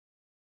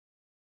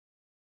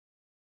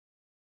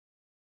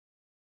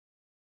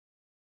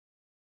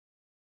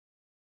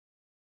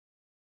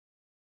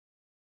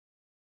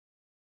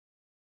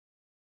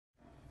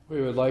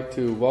We would like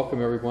to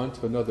welcome everyone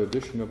to another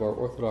edition of our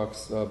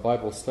Orthodox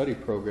Bible study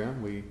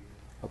program. We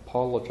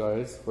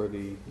apologize for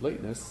the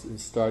lateness in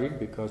starting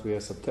because we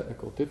had some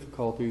technical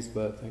difficulties,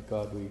 but thank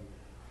God we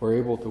were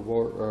able to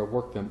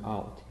work them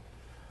out.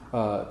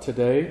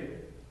 Today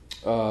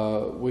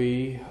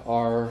we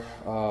are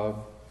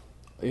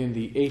in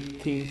the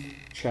 18th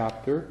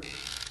chapter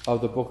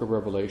of the book of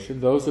Revelation.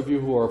 Those of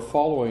you who are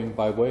following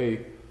by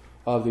way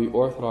of the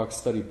Orthodox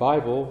Study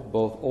Bible,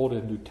 both Old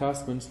and New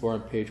Testaments, were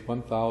on page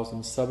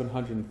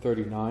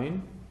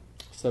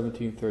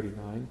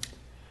 1739.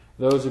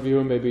 Those of you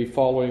who may be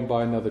following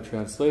by another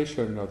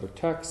translation, another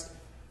text,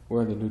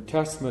 we're in the New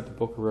Testament, the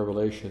book of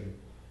Revelation,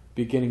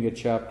 beginning at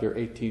chapter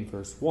 18,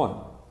 verse 1.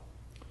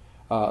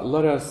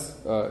 Let us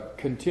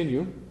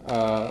continue,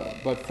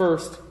 but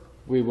first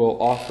we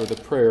will offer the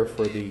prayer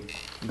for the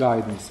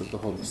guidance of the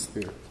Holy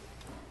Spirit.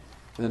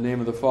 In the name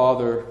of the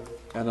Father,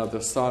 and of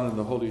the Son, and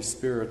the Holy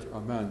Spirit.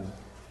 Amen.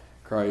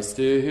 Christ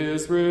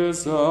is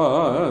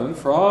risen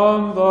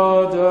from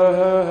the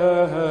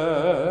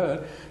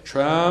dead,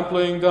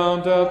 trampling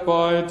down death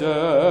by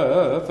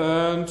death,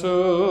 and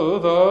to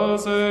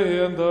those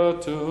in the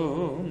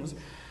tombs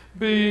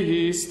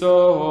bestowing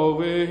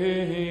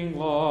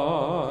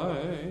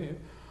life.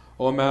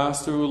 O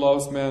Master, who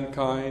loves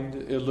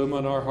mankind,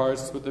 illumine our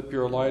hearts with the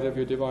pure light of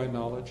your divine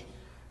knowledge,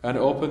 and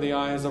open the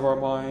eyes of our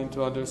mind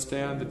to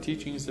understand the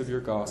teachings of your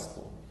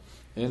gospel.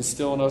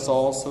 Instill in us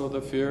also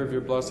the fear of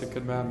your blessed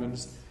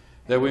commandments,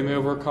 that we may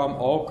overcome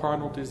all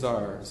carnal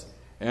desires,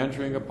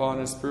 entering upon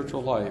a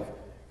spiritual life,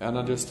 and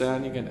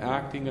understanding and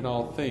acting in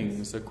all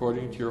things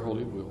according to your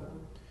holy will.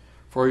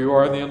 For you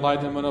are the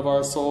enlightenment of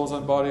our souls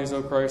and bodies,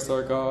 O Christ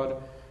our God,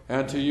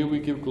 and to you we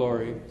give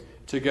glory,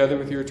 together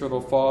with your eternal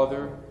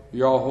Father,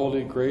 your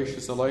all-holy,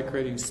 gracious, and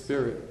light-creating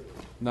Spirit,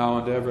 now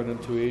and ever and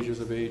into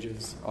ages of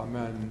ages.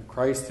 Amen.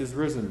 Christ is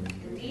risen.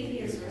 Indeed he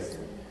is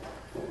risen.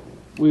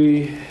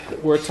 We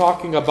were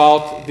talking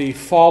about the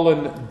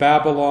fallen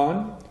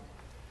Babylon,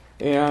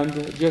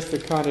 and just to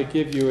kind of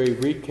give you a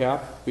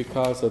recap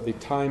because of the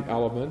time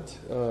element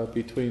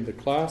between the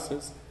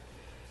classes,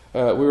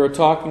 we were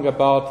talking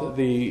about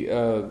the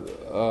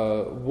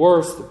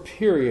worst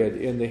period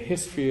in the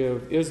history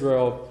of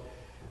Israel,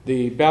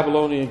 the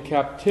Babylonian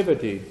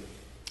captivity,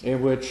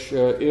 in which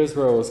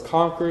Israel is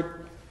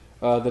conquered,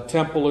 the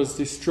temple is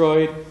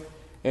destroyed,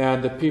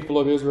 and the people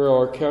of Israel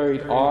are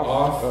carried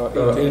off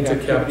into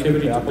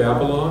captivity to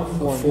Babylon,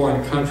 a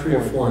foreign country, a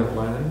foreign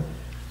land.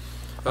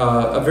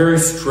 A very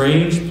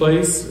strange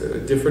place,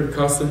 different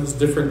customs,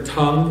 different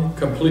tongue,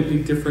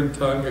 completely different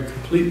tongue, a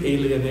complete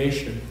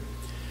alienation.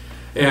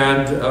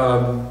 And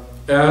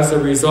as a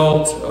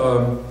result,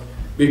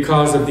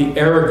 because of the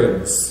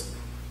arrogance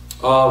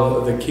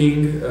of the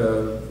king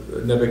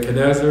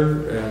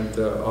Nebuchadnezzar and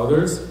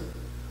others,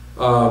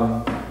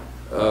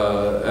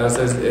 as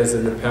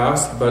in the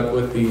past, but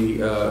with the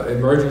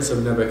emergence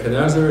of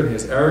Nebuchadnezzar and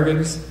his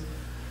arrogance,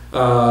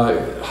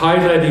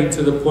 highlighting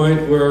to the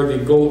point where the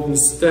golden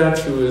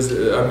statue is,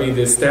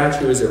 the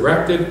statue is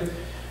erected,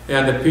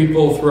 and the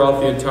people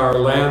throughout the entire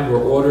land were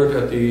ordered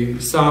at the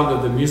sound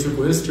of the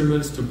musical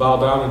instruments to bow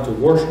down and to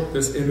worship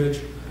this image.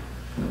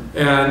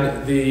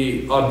 And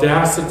the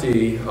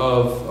audacity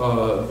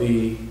of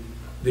the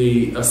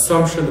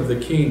assumption of the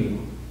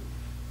king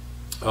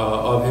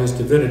of his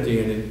divinity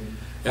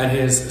and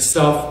his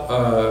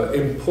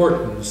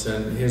self-importance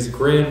and his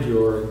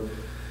grandeur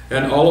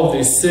and all of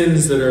these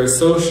sins that are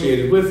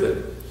associated with it.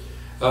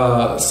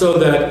 So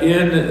that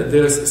in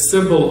this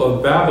symbol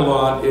of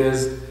Babylon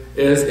is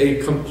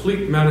a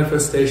complete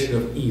manifestation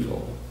of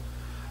evil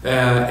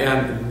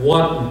and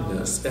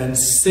wantonness and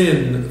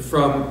sin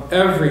from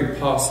every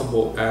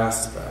possible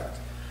aspect.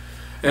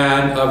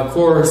 And of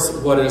course,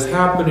 what is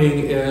happening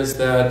is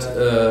that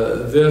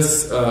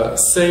this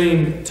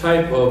same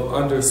type of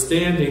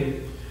understanding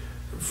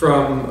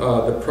from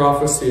the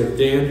prophecy of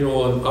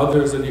Daniel and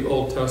others in the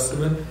Old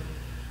Testament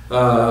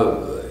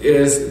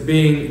is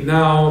being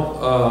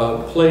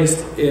now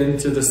placed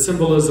into the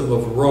symbolism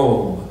of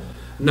Rome.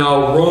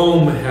 Now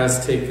Rome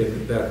has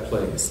taken that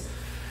place,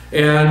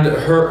 and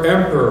her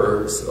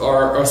emperors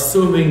are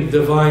assuming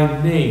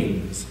divine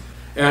names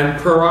and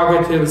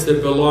prerogatives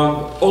that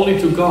belong only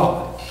to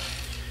God.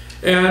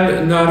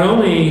 And not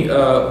only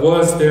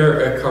was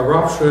there a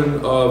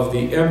corruption of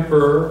the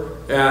emperor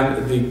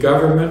and the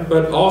government,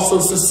 but also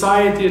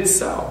society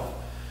itself.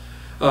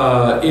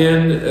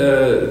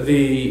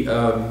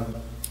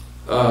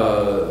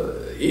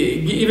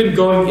 Even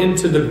going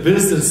into the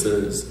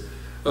businesses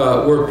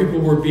where people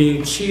were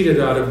being cheated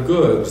out of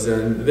goods,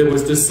 and there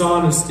was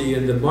dishonesty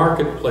in the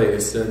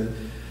marketplace, and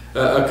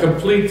a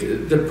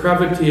complete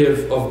depravity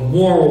of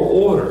moral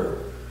order,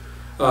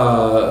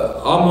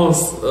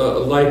 almost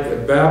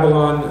like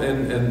Babylon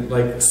and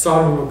like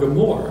Sodom and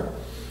Gomorrah.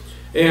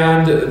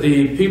 And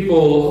the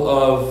people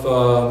of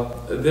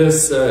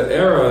this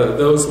era,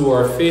 those who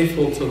are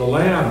faithful to the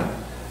Lamb,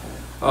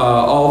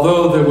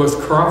 although there was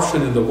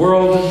corruption in the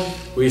world,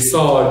 we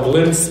saw a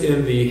glimpse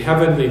in the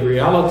heavenly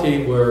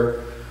reality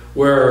where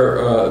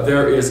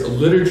there is a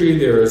liturgy,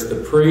 there is the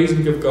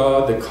praising of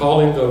God, the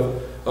calling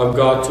of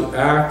God to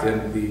act,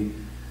 and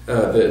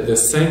the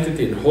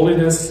sanctity and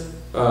holiness,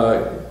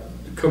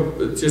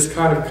 just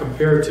kind of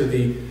compared to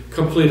the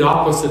complete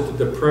opposite,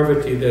 the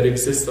depravity that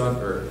exists on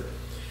earth.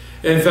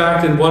 In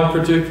fact, in one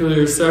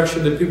particular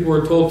section, the people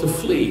were told to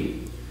flee.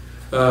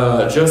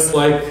 Just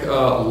like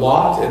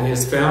Lot and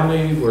his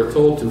family were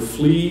told to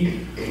flee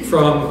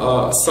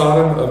from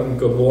Sodom and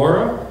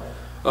Gomorrah,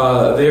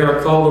 they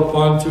are called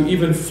upon to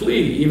even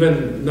flee,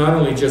 even not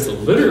only just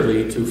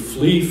literally to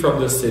flee from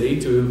the city,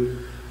 to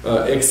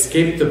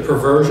escape the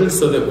perversion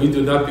so that we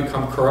do not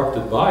become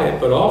corrupted by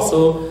it, but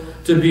also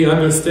to be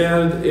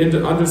understood in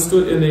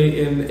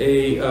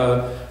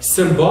a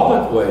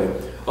symbolic way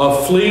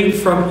of fleeing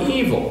from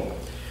evil.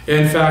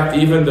 In fact,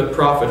 even the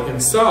prophet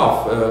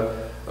himself,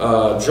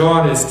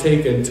 John is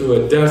taken to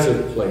a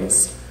desert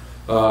place.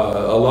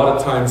 A lot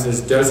of times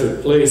this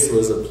desert place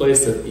was a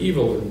place of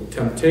evil and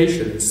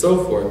temptation and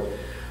so forth.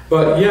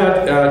 But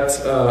yet at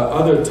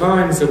other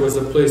times it was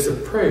a place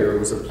of prayer, it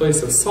was a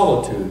place of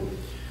solitude,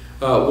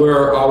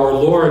 where our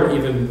Lord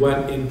even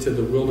went into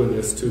the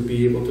wilderness to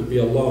be able to be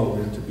alone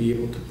and to be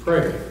able to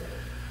pray.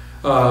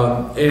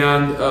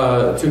 And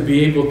to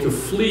be able to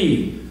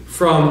flee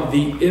from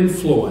the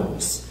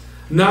influence,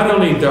 not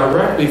only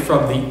directly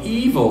from the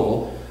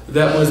evil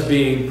that was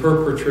being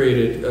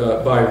perpetrated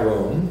by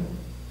Rome,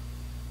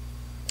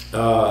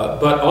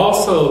 but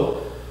also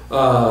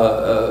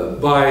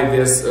by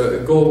this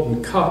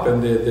golden cup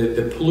and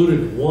the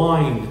polluted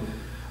wine,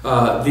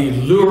 the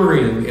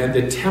luring and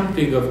the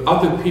tempting of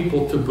other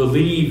people to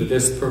believe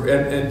this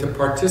and to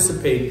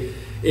participate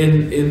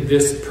in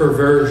this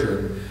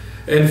perversion.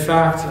 In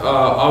fact,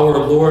 our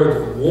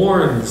Lord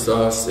warns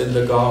us in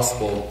the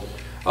gospel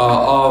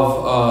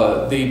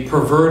of the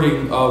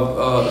perverting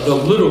of the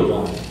little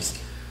ones.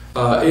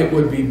 It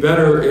would be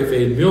better if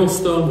a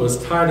millstone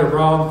was tied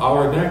around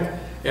our neck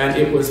and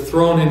it was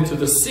thrown into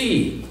the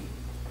sea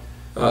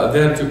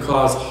than to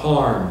cause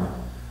harm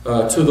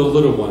to the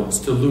little ones,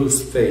 to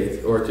lose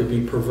faith or to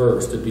be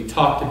perverse, to be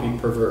taught to be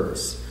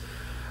perverse.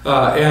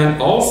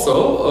 And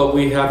also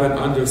we have an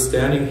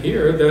understanding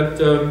here that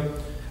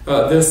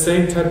this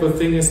same type of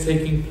thing is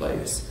taking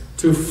place,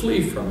 to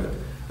flee from it.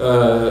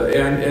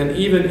 And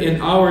even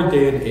in our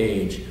day and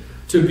age,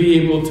 to be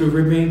able to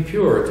remain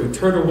pure, to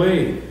turn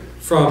away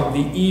from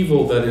the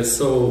evil that is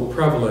so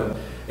prevalent,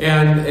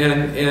 and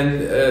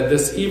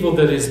this evil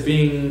that is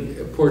being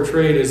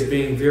portrayed as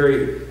being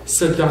very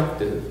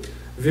seductive,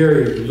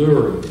 very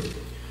luring.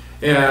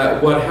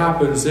 What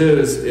happens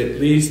is it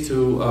leads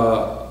to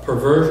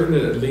perversion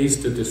and it leads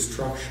to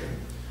destruction.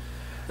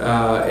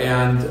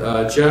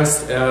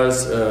 Just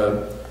as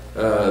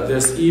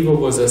this evil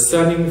was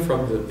ascending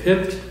from the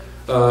pit,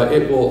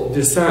 it will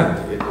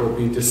descend, it will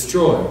be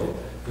destroyed,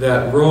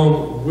 that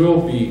Rome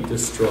will be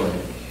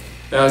destroyed,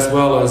 as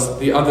well as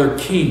the other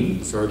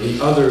kings or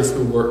the others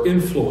who were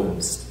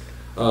influenced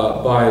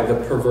by the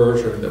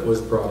perversion that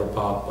was brought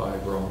about by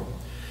Rome.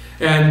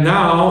 And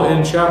now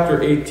in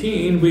chapter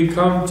 18 we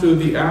come to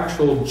the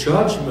actual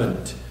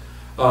judgment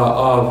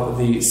of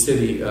the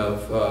city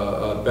of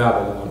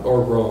Babylon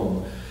or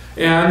Rome,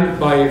 and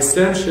by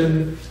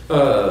extension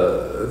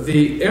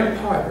the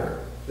empire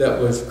that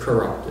was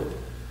corrupted.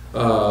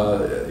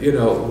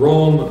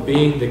 Rome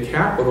being the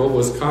capital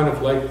was kind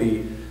of like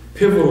the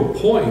pivotal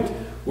point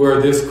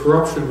where this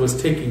corruption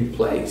was taking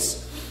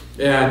place,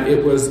 and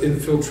it was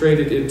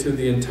infiltrated into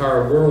the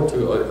entire world,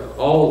 to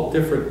all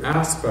different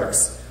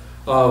aspects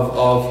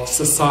of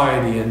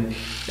society and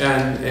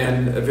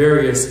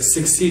various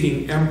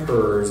succeeding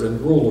emperors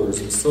and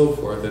rulers and so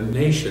forth, and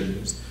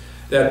nations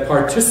that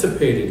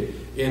participated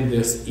in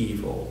this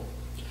evil.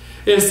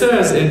 It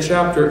says in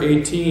chapter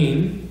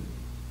 18,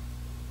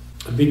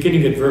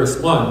 beginning at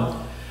verse 1,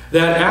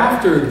 that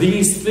after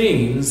these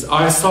things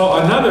I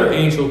saw another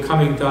angel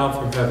coming down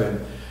from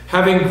heaven,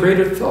 having great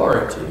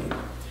authority,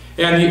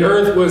 and the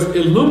earth was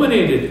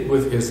illuminated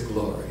with his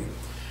glory.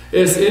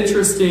 It's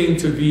interesting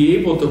to be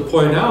able to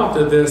point out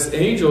that this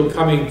angel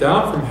coming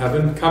down from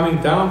heaven,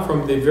 coming down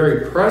from the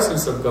very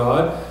presence of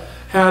God,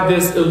 had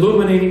this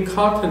illuminating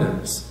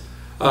countenance,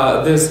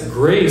 this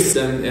grace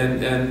and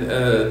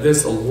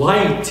this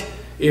light,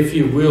 if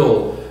you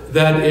will,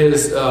 that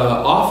is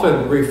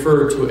often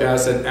referred to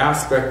as an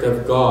aspect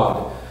of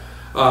God,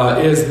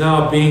 is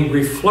now being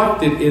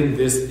reflected in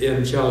this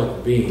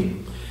angelic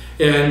being.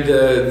 And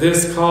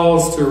this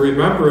calls to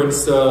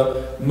remembrance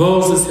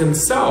Moses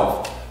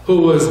himself,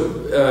 who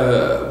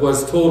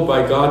was told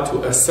by God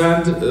to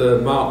ascend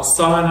Mount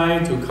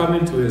Sinai, to come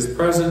into his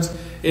presence,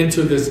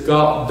 into this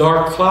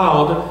dark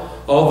cloud.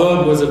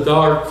 Although it was a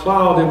dark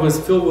cloud, it was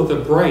filled with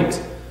the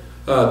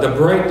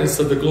brightness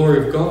of the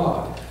glory of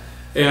God.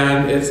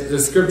 And the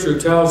scripture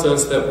tells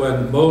us that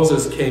when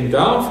Moses came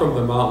down from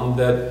the mountain,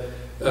 that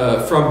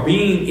from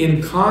being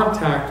in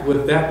contact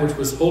with that which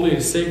was holy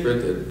and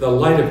sacred, the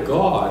light of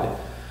God,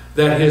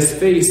 that his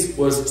face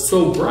was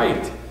so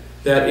bright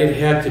that it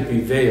had to be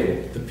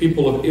veiled. The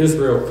people of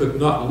Israel could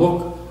not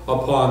look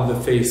upon the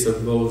face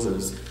of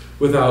Moses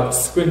without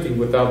squinting,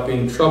 without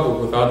being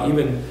troubled, without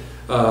even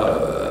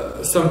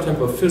some type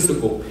of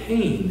physical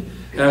pain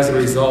as a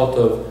result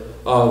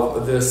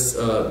of this,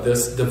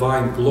 this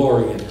divine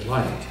glory and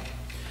light.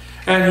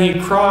 And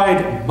he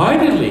cried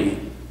mightily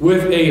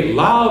with a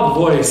loud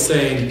voice,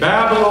 saying,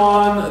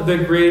 Babylon the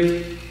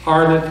great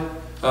harlot,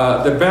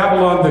 the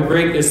Babylon the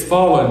great is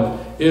fallen,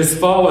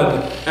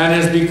 and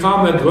has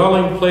become a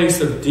dwelling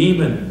place of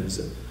demons,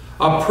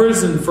 a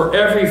prison for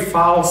every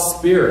foul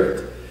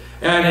spirit,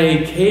 and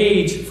a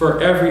cage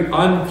for every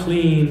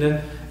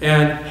unclean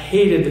and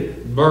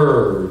hated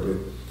bird.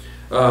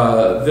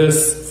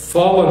 This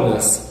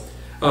fallenness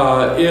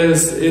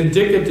is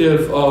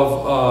indicative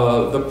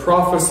of the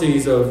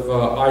prophecies of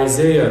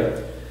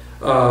Isaiah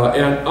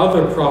and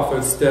other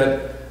prophets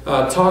that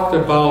talked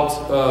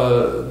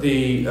about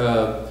the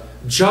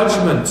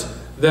judgment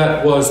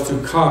that was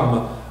to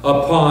come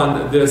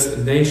upon this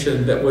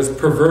nation that was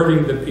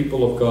perverting the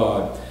people of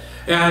God.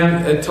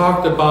 And it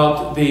talked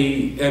about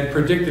and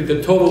predicted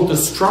the total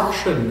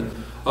destruction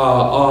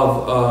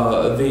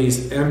of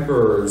these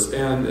emperors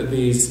and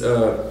these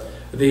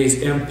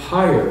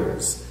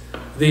empires,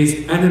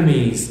 these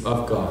enemies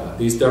of God,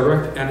 these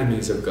direct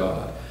enemies of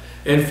God.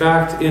 In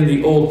fact, in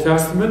the Old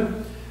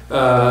Testament,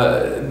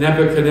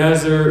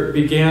 Nebuchadnezzar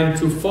began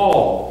to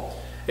fall,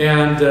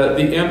 and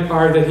the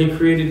empire that he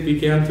created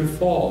began to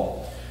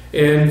fall.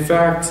 In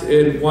fact,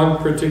 in one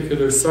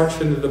particular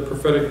section of the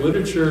prophetic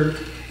literature,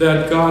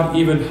 that God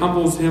even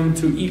humbles him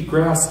to eat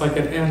grass like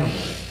an animal,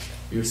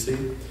 you see.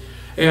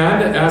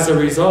 And as a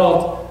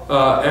result,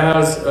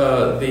 as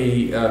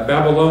the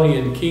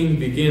Babylonian king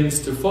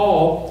begins to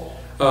fall,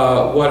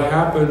 what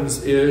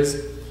happens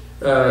is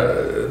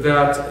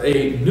that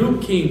a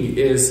new king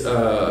is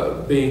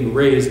being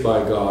raised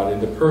by God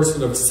in the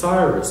person of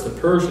Cyrus, the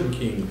Persian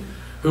king,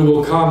 who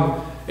will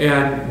come.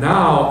 And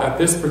now, at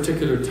this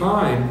particular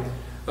time,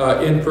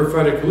 in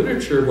prophetic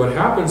literature, what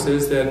happens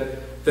is that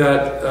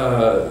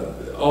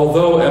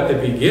although at the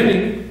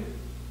beginning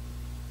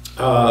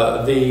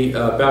the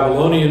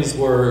Babylonians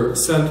were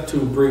sent to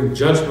bring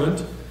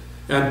judgment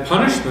and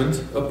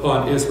punishment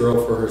upon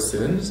Israel for her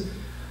sins,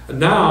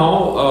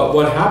 now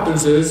what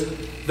happens is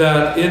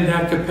that in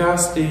that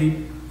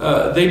capacity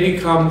they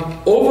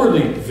become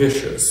overly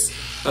vicious,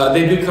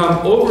 they become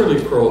overly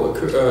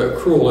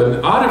cruel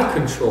and out of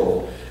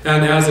control,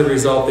 and as a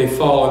result they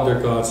fall under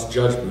God's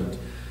judgment.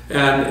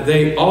 And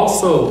they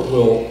also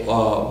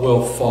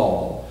will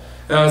fall,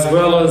 as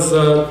well as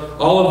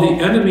all of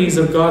the enemies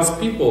of God's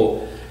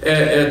people,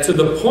 to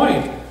the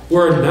point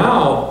where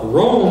now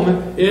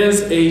Rome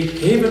is a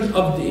haven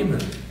of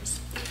demons.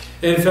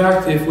 In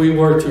fact, if we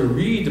were to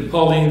read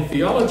Pauline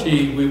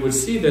theology, we would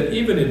see that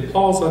even in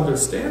Paul's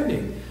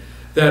understanding,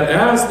 that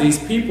as these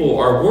people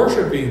are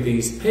worshiping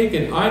these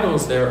pagan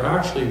idols, they're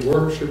actually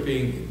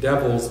worshiping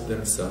devils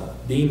themselves,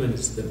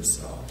 demons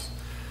themselves.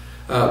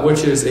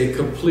 Which is a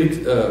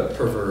complete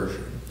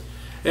perversion.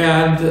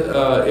 And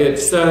it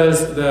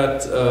says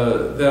that,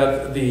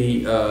 that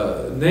the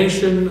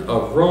nation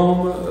of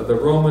Rome, the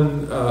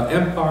Roman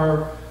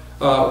Empire,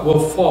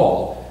 will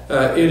fall.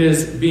 It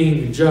is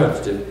being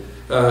judged.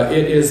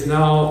 It is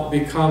now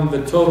become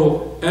the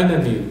total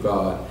enemy of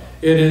God.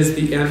 It is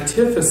the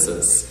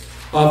antithesis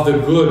of the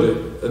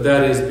good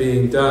that is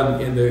being done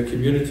in the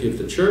community of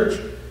the church,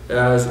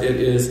 as it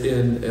is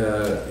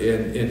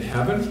in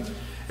heaven.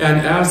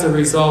 And as a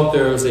result,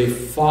 there is a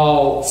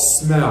foul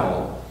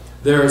smell.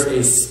 There is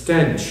a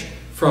stench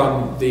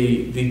from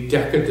the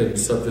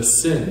decadence of the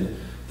sin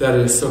that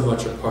is so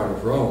much a part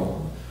of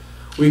Rome.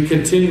 We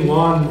continue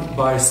on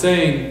by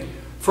saying,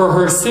 for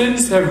her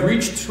sins have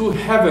reached to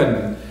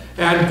heaven,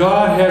 and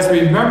God has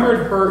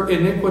remembered her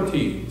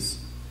iniquities.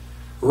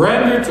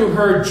 Render to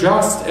her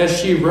just as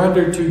she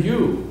rendered to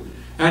you,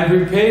 and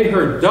repay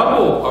her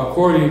double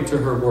according to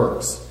her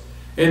works.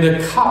 In the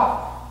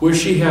cup which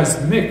she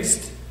has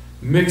mixed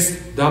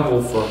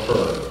double for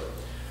her.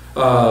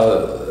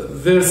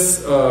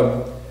 This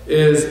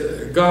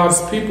is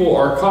God's people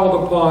are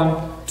called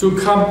upon to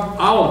come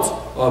out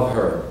of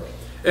her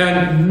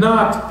and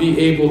not be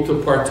able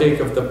to partake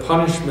of the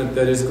punishment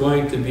that is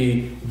going to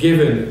be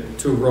given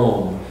to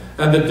Rome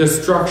and the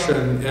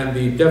destruction and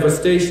the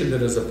devastation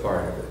that is a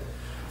part of it.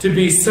 To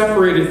be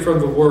separated from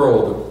the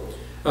world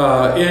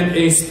in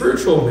a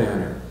spiritual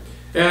manner,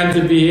 and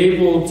to be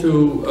able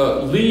to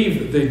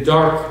leave the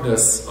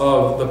darkness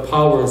of the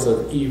powers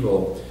of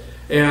evil,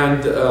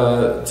 and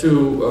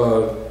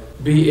to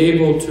be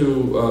able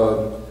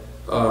to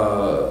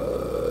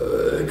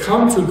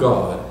come to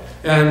God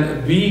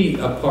and be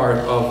a part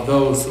of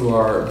those who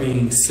are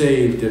being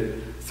saved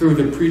through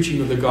the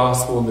preaching of the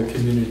gospel in the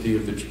community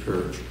of the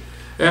church.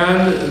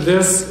 And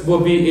this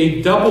will be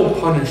a double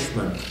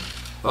punishment,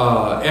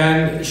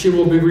 and she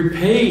will be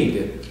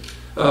repaid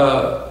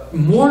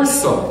more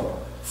so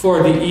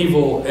for the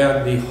evil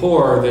and the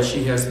horror that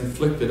she has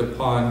inflicted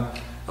upon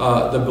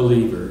the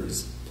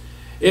believers.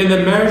 In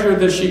the measure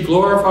that she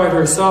glorified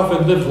herself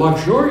and lived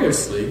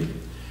luxuriously,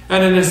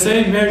 and in the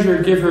same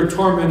measure give her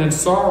torment and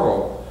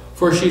sorrow,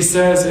 for she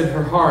says in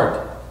her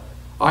heart,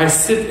 I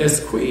sit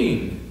as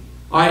queen,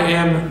 I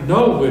am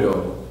no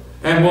widow,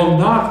 and will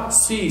not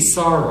see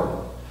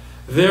sorrow.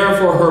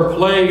 Therefore her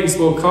plagues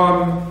will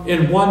come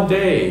in one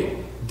day,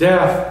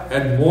 death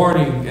and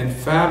mourning and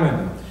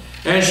famine,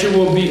 and she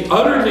will be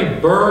utterly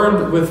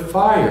burned with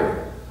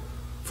fire.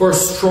 For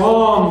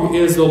strong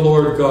is the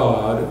Lord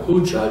God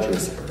who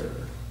judges her.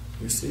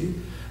 You see?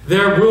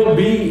 There will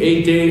be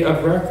a day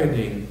of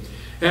reckoning,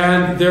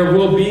 and there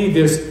will be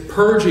this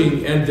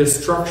purging and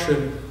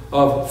destruction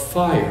of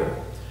fire.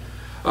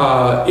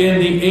 In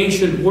the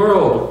ancient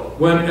world,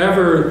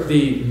 whenever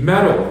the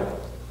metal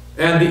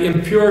and the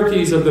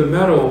impurities of the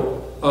metal,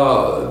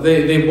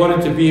 they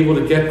wanted to be able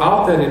to get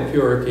out that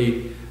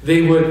impurity,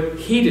 they would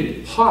heat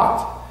it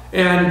hot,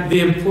 and the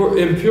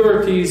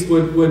impurities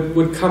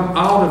would come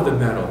out of the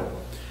metal.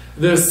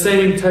 The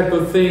same type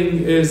of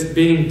thing is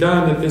being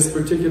done at this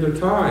particular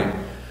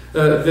time.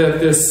 That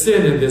this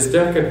sin and this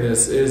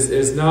decadence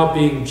is now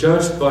being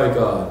judged by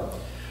God,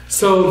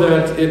 so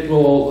that it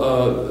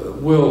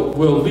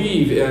will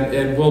leave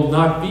and will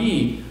not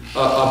be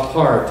a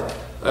part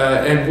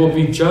and will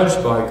be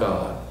judged by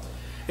God.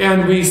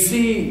 And we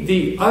see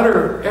the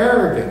utter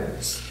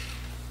arrogance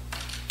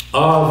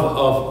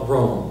of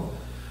Rome,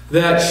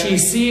 that she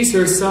sees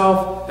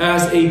herself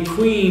as a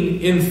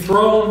queen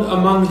enthroned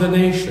among the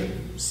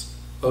nations.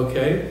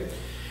 Okay?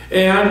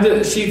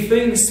 And she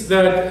thinks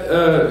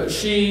that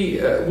she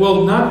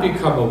will not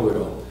become a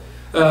widow,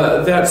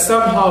 that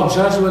somehow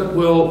judgment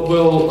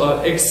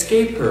will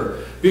escape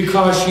her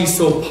because she's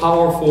so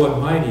powerful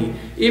and mighty,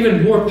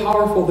 even more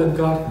powerful than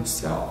God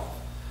himself.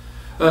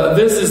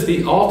 This is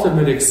the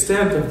ultimate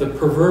extent of the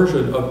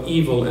perversion of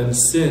evil and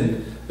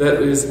sin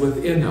that is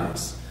within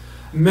us.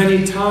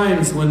 Many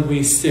times when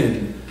we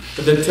sin,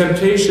 the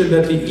temptation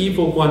that the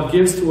evil one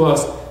gives to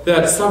us,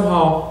 that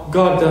somehow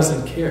God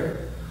doesn't care,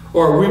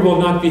 or we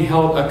will not be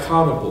held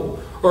accountable,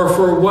 or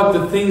for what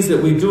the things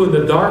that we do in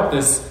the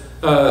darkness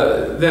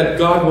that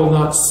God will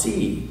not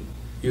see,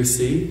 you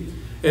see.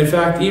 In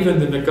fact,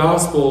 even in the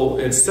gospel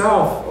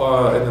itself,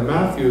 in the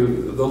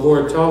Matthew, the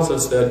Lord tells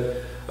us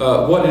that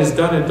what is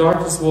done in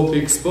darkness will be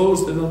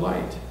exposed in the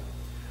light.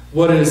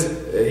 What is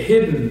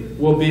hidden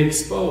will be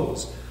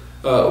exposed.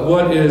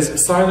 What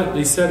is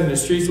silently said in the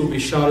streets will be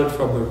shouted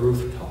from the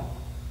rooftop,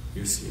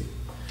 you see.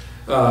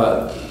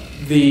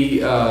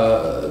 The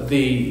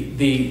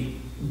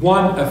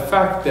one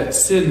effect that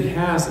sin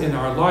has in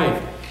our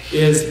life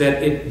is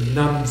that it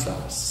numbs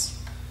us.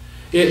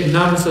 It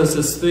numbs us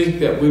to think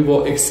that we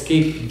will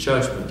escape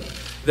judgment,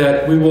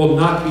 that we will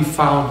not be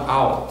found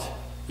out,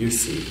 you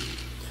see,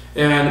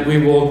 and we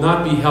will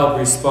not be held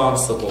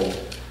responsible.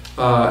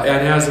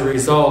 And as a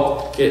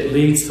result, it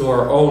leads to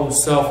our own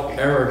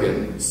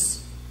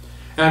self-arrogance.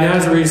 And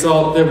as a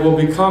result, there will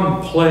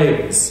become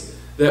plagues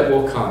that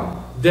will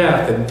come,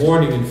 death and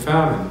mourning and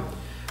famine.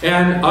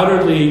 And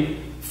utterly,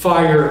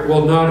 fire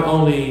will not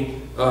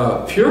only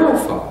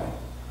purify,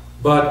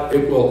 but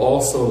it will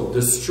also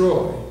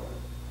destroy.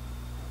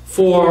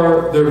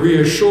 For the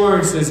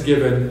reassurance is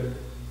given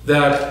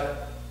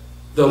that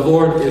the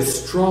Lord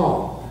is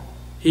strong.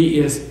 He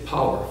is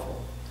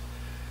powerful.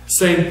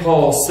 St.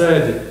 Paul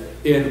said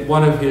in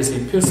one of his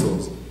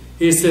epistles,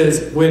 he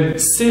says, when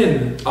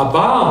sin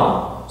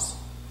abounds,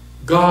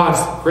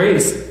 God's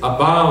grace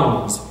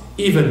abounds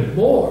even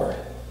more.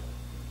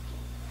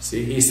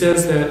 See, he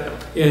says that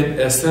in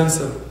a sense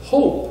of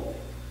hope,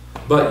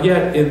 but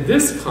yet in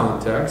this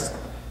context,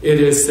 it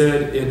is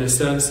said in a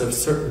sense of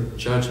certain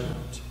judgment.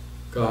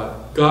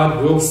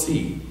 God will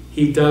see.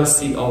 He does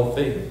see all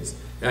things,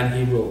 and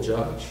he will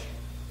judge.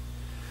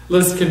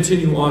 Let's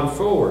continue on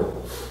forward.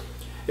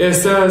 It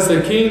says,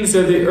 the kings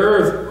of the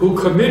earth who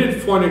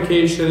committed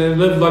fornication and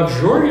lived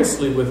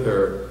luxuriously with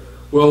her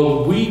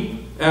will weep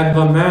and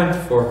lament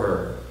for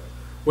her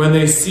when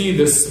they see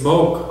the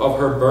smoke of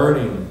her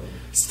burning,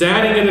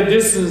 standing at a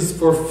distance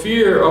for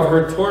fear of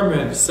her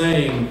torment,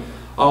 saying,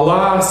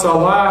 alas,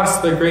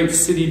 alas, the great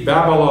city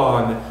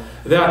Babylon,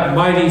 that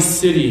mighty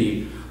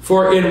city,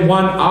 for in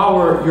 1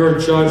 hour your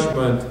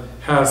judgment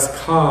has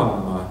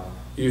come.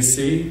 You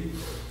see,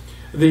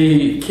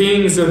 the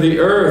kings of the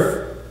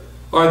earth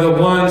are the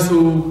ones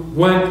who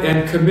went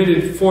and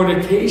committed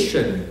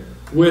fornication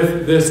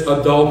with this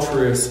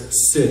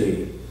adulterous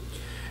city.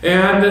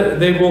 And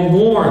they will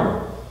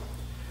mourn.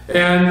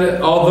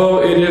 And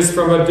although it is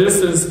from a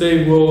distance,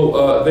 they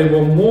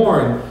will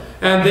mourn.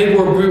 And they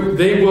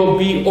will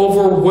be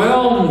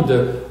overwhelmed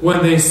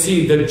when they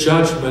see the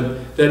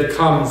judgment that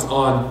comes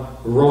on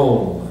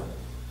Rome.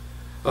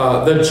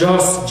 The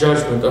just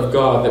judgment of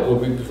God that will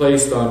be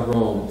placed on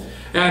Rome.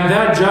 And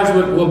that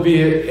judgment will be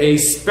a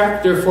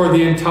specter for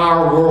the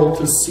entire world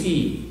to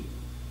see.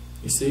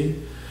 You see?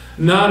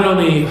 Not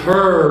only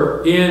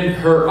her in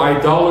her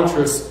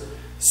idolatrous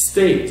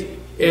state,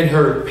 in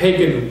her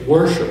pagan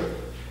worship,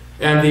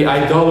 and the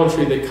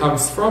idolatry that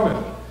comes from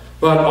it,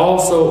 but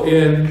also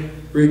in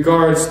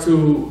regards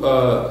to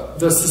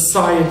the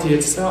society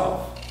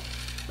itself,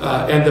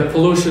 and the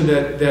pollution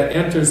that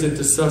enters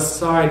into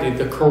society,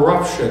 the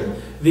corruption,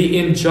 the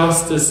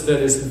injustice that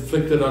is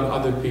inflicted on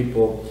other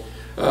people,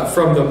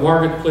 from the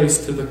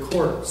marketplace to the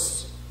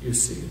courts, you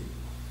see.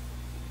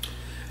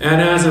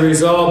 And as a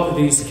result,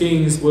 these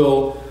kings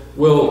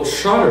will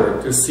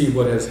shudder to see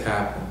what has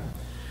happened.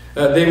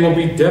 They will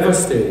be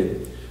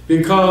devastated.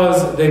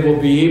 because they will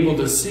be able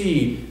to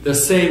see the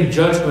same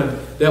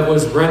judgment that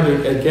was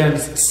rendered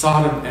against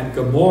Sodom and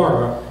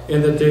Gomorrah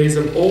in the days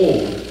of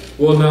old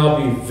will now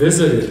be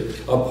visited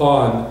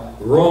upon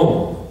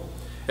Rome.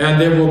 And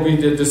there will be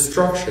the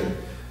destruction.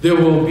 There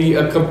will be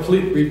a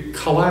complete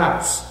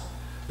collapse.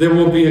 There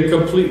will be a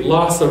complete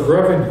loss of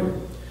revenue.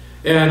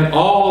 And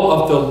all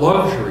of the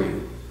luxury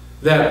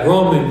that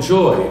Rome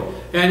enjoyed.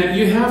 And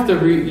you have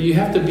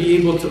to be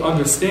able to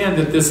understand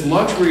that this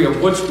luxury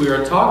of which we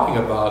are talking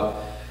about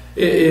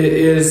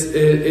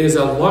is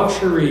a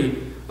luxury,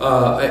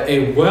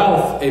 a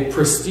wealth, a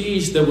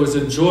prestige that was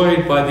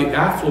enjoyed by the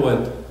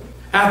affluent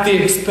at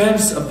the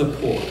expense of the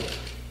poor.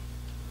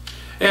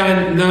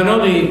 And not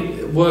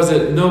only was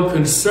it no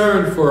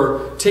concern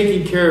for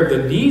taking care of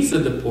the needs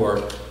of the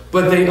poor,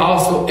 but they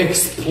also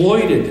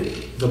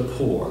exploited the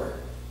poor,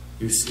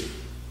 you see.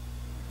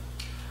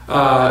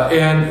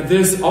 And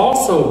this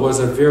also was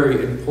a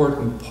very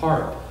important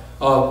part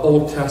of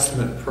Old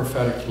Testament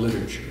prophetic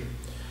literature.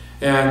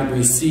 And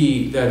we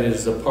see that it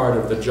is a part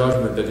of the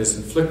judgment that is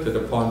inflicted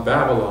upon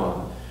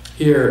Babylon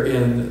here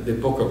in the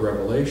book of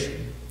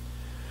Revelation.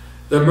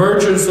 The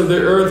merchants of the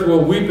earth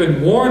will weep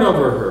and mourn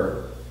over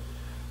her,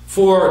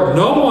 for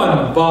no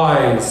one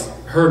buys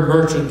her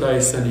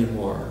merchandise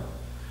anymore.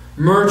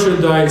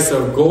 Merchandise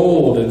of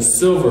gold and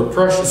silver,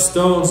 precious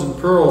stones and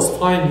pearls,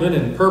 fine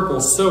linen,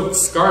 purple, silk,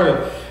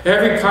 scarlet,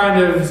 every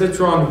kind of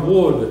citron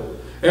wood,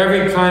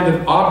 every kind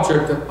of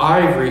object of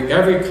ivory,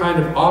 every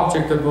kind of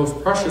object of most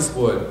precious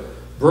wood,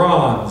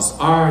 bronze,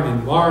 iron,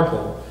 and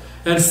marble,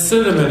 and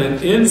cinnamon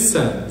and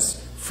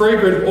incense,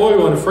 fragrant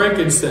oil and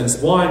frankincense,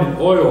 wine and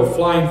oil,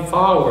 flying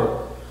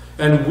flour,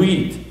 and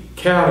wheat,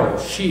 cattle,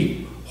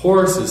 sheep,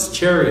 horses,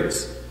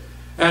 chariots,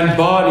 and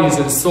bodies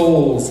and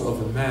souls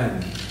of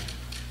men.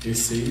 You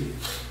see?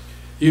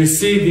 You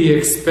see the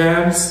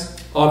expanse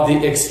of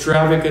the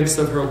extravagance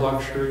of her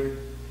luxury.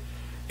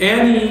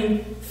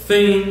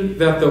 Anything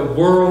that the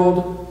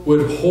world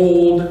would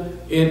hold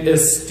in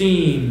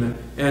esteem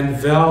and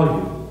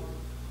value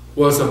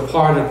was a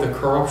part of the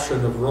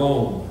corruption of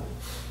Rome,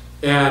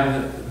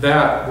 and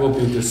that will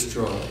be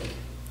destroyed.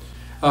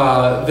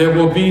 There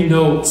will be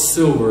no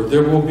silver,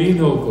 there will be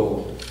no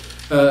gold,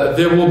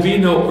 there will be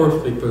no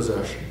earthly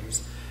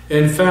possessions.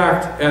 In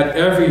fact, at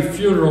every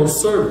funeral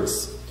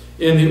service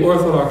in the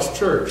Orthodox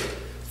Church,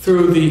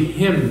 through the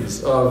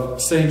hymns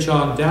of St.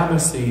 John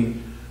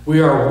Damascene,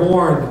 we are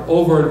warned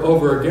over and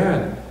over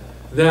again,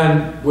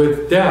 then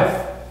with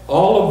death,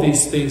 all of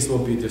these things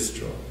will be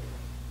destroyed.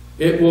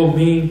 It will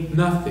mean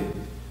nothing.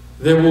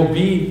 There will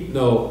be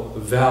no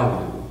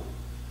value.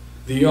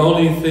 The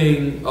only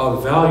thing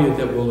of value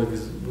that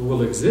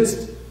will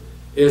exist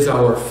is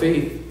our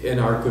faith in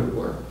our good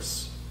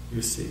works,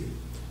 you see,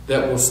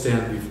 that will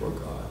stand before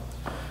God.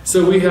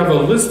 So we have a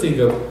listing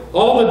of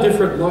all the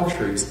different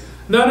luxuries.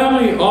 Not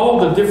only all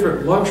the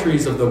different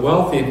luxuries of the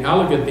wealthy and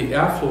elegant, the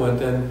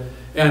affluent, and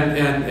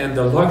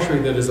the luxury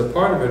that is a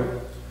part of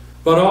it,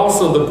 but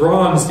also the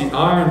bronze, the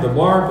iron, the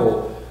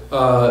marble,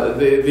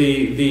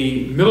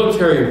 the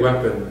military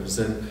weapons,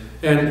 and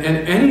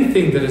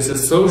anything that is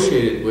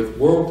associated with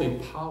worldly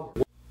power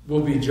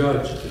will be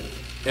judged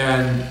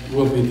and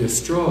will be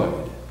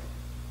destroyed.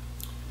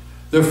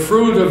 The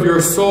fruit of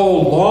your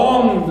soul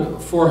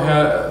longed for,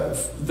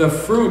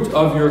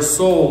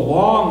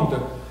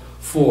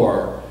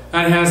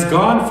 and has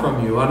gone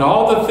from you, and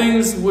all the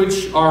things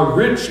which are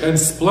rich and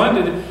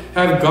splendid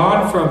have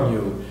gone from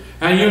you,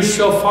 and you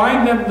shall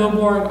find them no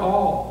more at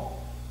all.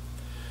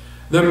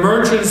 The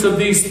merchants of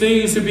these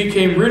things who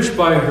became rich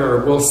by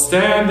her will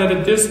stand at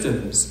a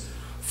distance,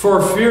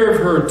 for fear of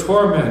her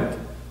torment,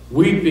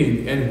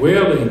 weeping and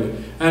wailing,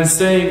 and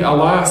saying,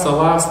 Alas,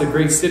 alas, the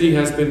great city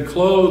has been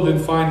clothed in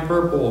fine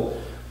purple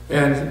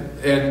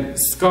and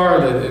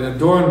scarlet, and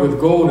adorned with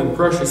gold and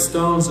precious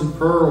stones and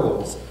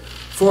pearls.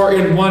 For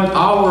in 1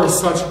 hour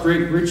such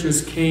great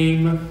riches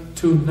came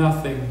to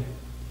nothing.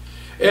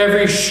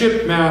 Every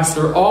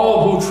shipmaster,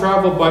 all who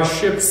traveled by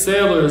ship,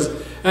 sailors,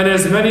 and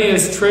as many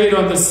as trade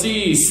on the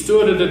sea,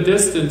 stood at a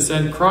distance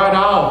and cried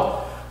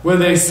out when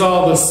they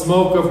saw the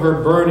smoke of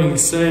her burning,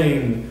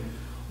 saying,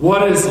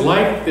 What is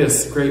like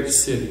this great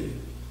city?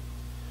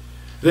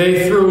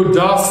 They threw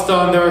dust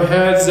on their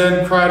heads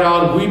and cried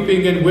out,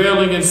 weeping and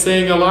wailing and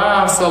saying,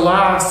 Alas,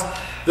 alas,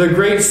 the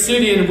great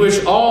city in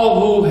which all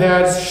who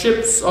had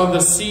ships on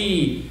the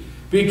sea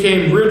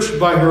became rich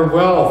by her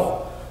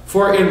wealth,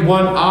 for in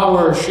 1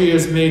 hour she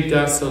is made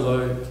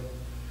desolate.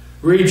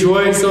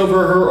 Rejoice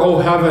over her, O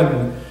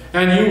heaven,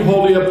 and you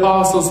holy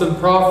apostles and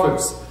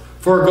prophets,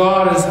 for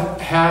God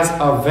has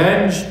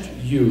avenged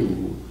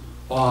you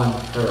on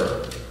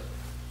her.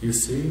 You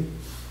see?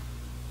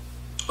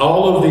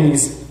 All of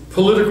these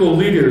political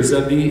leaders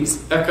and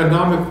these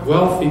economic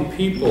wealthy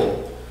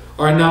people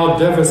are now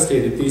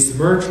devastated, these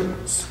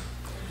merchants.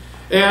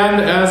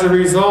 And as a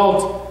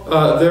result,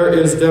 there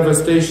is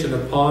devastation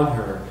upon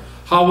her.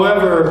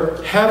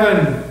 However,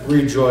 heaven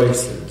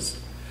rejoices.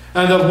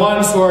 And the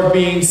ones who are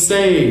being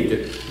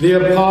saved,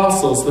 the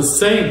apostles, the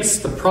saints,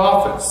 the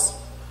prophets,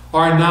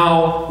 are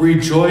now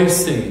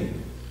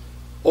rejoicing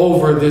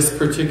over this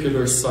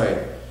particular site,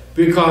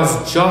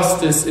 because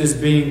justice is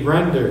being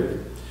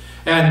rendered.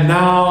 And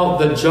now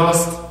the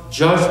just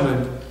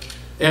judgment,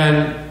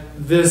 and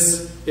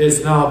this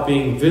is now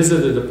being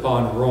visited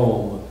upon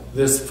Rome,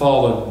 this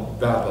fallen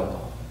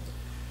Babylon,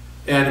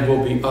 and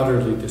will be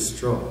utterly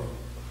destroyed.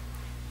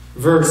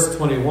 Verse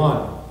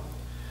 21.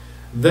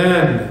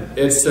 Then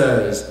it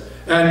says,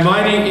 "And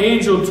mighty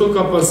angel took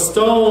up a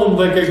stone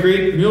like a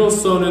great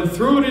millstone and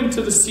threw it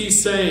into the sea,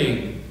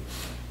 saying,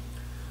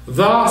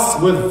 Thus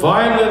with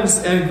violence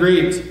and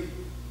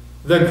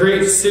the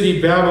great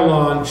city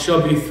Babylon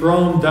shall be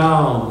thrown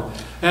down,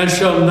 and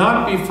shall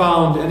not be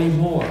found any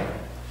more.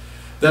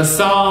 The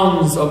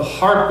sounds of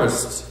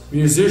harpists,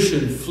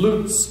 musicians,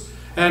 flutes,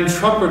 and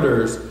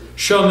trumpeters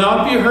shall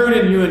not be heard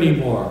in you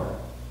anymore."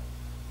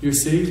 You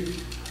see,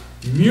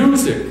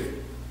 music,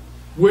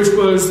 which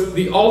was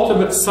the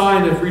ultimate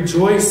sign of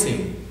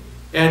rejoicing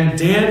and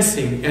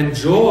dancing and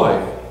joy,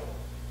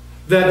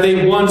 that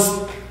they once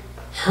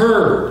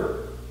heard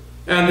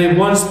and they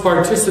once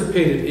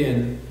participated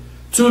in,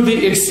 to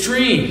the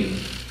extreme,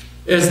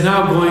 is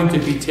now going to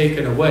be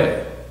taken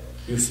away.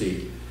 You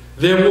see,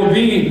 there will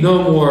be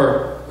no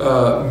more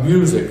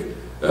music.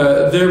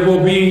 There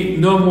will be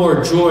no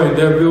more joy.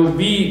 There will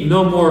be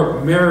no more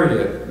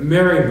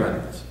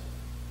merriment.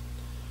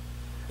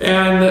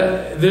 And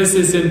this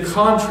is in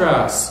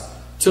contrast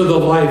to the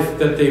life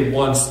that they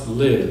once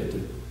lived.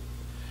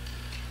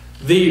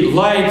 "The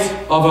light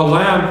of a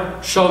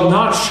lamp shall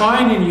not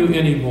shine in you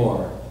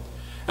anymore,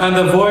 and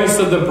the voice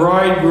of the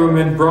bridegroom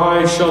and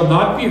bride shall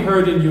not be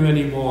heard in you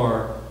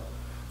anymore.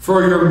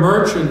 For your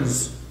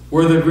merchants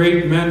were the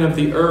great men of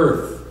the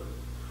earth,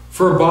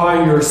 for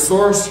by your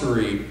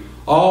sorcery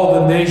all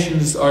the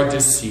nations are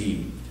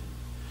deceived.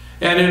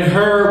 And in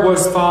her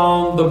was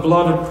found the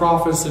blood of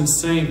prophets and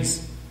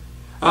saints,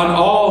 and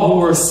all who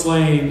were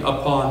slain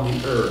upon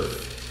the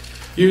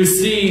earth." You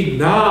see,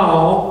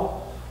 now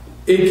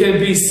it can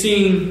be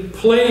seen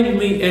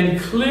plainly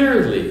and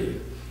clearly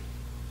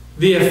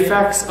the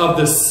effects of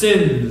the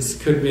sins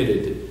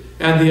committed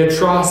and the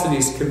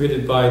atrocities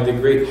committed by the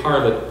great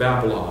harlot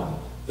Babylon,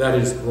 that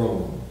is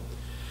Rome.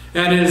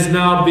 And it is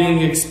now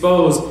being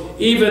exposed.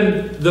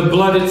 Even the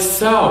blood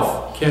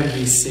itself can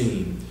be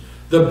seen.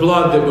 The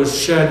blood that was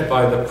shed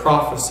by the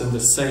prophets and the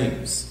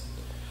saints,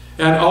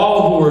 and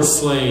all who were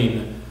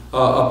slain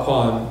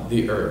upon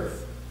the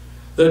earth.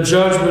 The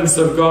judgments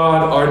of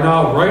God are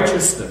now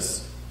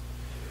righteousness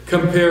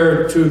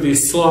compared to the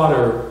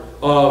slaughter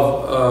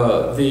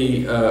of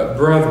the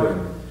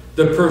brethren,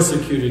 the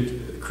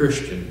persecuted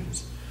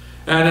Christians.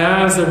 And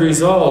as a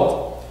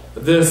result,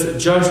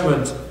 this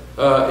judgment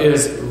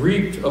is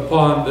reaped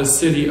upon the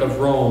city of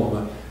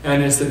Rome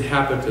and its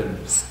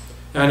inhabitants.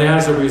 And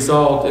as a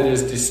result, it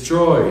is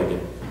destroyed.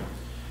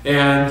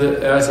 And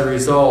as a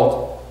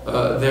result,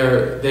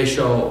 they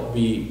shall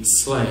be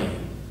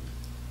slain.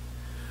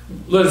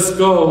 Let's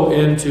go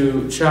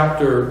into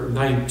chapter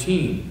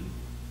 19.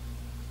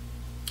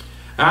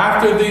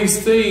 "After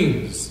these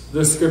things,"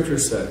 the scripture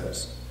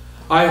says,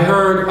 "I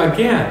heard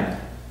again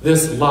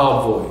this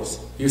loud voice."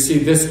 You see,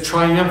 this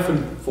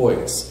triumphant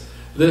voice,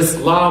 this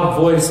loud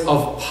voice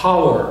of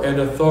power and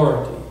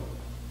authority.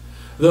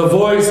 "The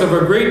voice of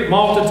a great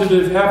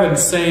multitude of heaven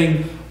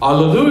saying,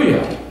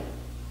 Alleluia."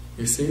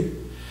 You see,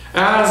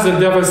 as the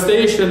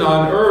devastation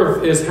on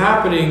earth is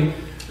happening,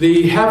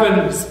 the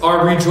heavens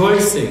are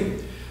rejoicing.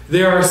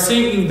 They are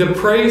singing the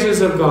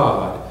praises of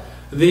God,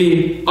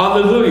 the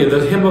Alleluia,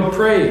 the hymn of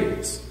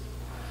praise.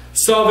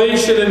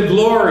 "Salvation and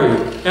glory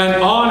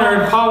and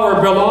honor and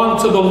power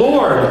belong to the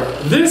Lord."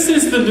 This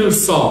is the new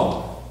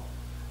song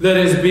that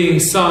is being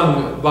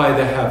sung by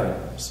the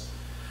heavens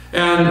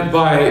and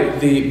by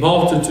the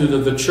multitude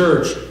of the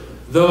church,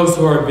 those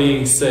who are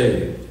being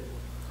saved.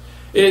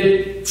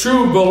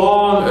 True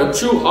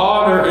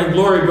honor and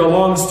glory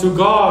belongs to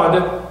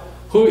God,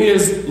 who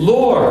is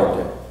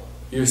Lord,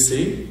 you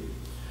see.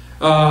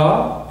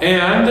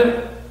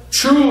 And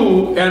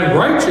true and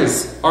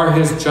righteous are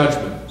his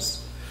judgments,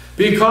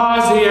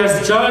 because he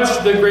has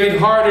judged the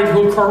great-hearted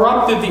who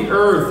corrupted the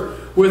earth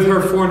with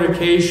her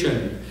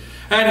fornication,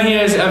 and he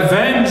has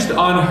avenged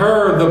on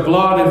her the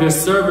blood of his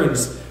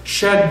servants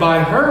shed by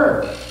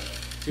her,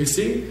 you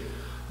see,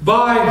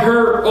 by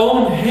her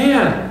own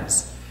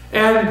hands,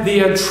 and the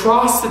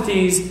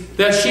atrocities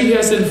that she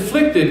has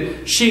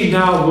inflicted, she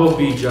now will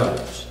be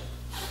judged.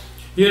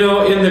 You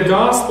know, in the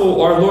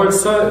gospel, our Lord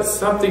said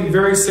something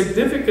very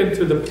significant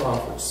to the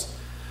prophets,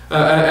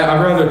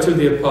 rather to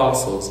the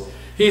apostles.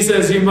 He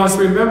says, you must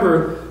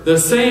remember, the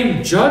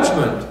same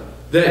judgment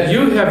that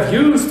you have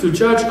used to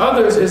judge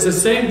others is the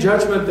same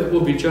judgment that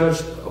will be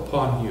judged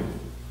upon you.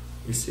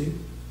 You see?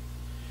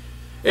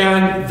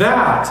 And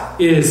that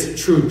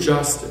is true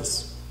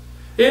justice.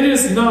 It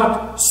is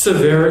not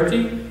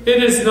severity.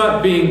 It is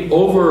not being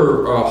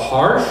over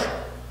harsh,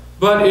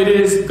 but it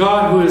is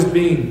God who is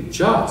being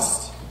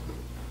just,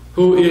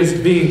 who is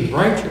being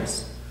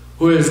righteous,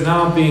 who is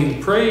now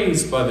being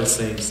praised by the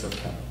saints of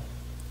heaven.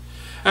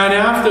 And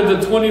after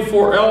the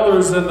 24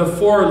 elders and the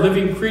 4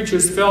 living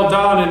creatures fell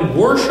down and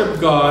worshiped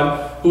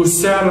God who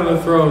sat on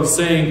the throne,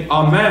 saying,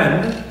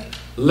 Amen,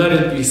 let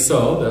it be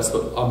so. That's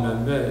what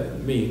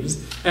Amen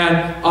means. And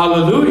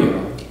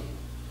Alleluia.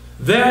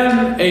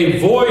 Then a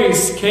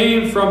voice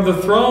came from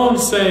the throne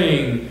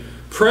saying,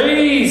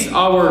 Praise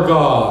our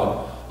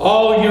God,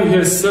 all you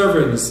his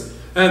servants,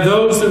 and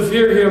those who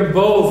fear him,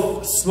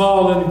 both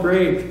small and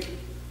great.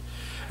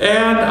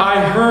 And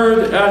I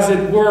heard, as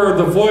it were,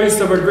 the voice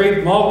of a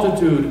great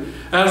multitude,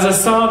 as the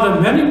sound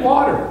of many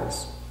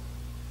waters,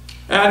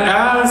 and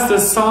as the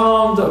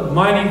sound of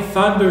mighty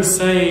thunder,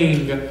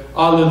 saying,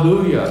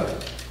 Alleluia.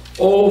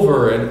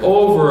 Over and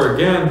over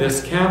again,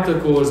 this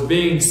canticle is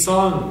being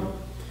sung.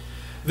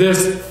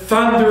 This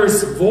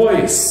thunderous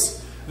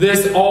voice,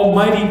 this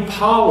almighty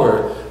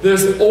power,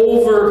 this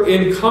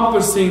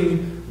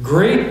over-encompassing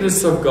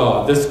greatness of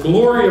God, this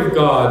glory of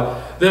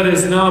God that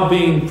is now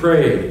being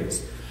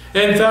praised.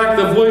 In fact,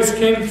 the voice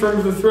came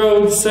from the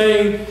throne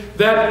saying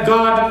that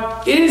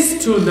God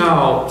is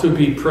now to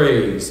be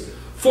praised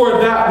for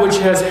that which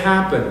has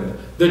happened,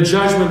 the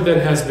judgment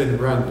that has been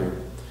rendered,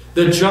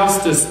 the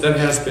justice that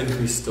has been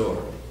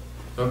restored.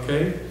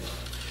 Okay?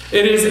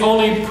 It is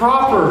only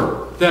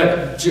proper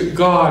that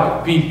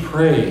God be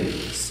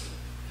praised.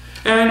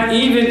 And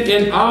even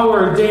in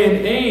our day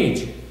and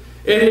age,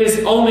 it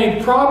is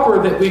only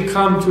proper that we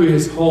come to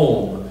his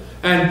home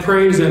and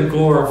praise and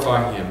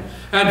glorify him,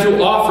 and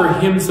to offer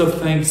hymns of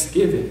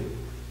thanksgiving.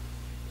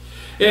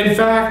 In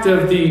fact,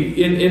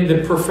 in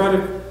the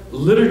prophetic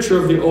literature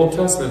of the Old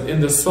Testament,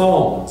 in the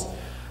Psalms,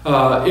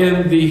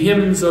 in the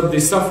hymns of the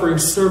suffering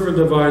servant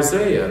of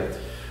Isaiah,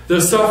 the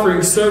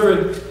suffering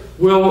servant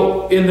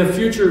will in the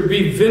future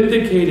be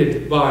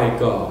vindicated by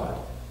God.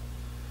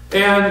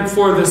 And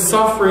for the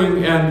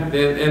suffering and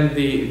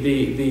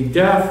the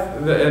death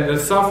and the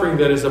suffering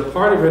that is a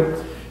part of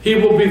it, he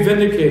will be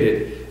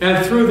vindicated.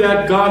 And through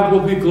that, God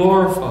will be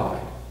glorified.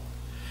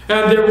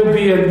 And there will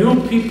be a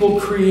new people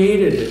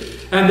created.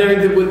 And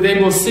they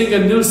will sing a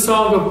new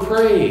song of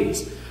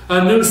praise,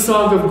 a new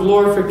song of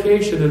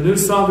glorification, a new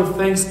song of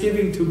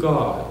thanksgiving to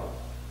God.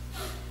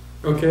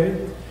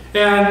 Okay?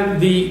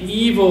 And the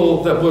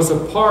evil that was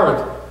a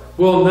part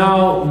will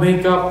now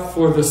make up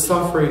for the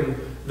suffering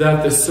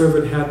that the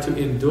servant had to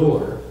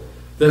endure.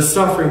 The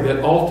suffering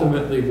that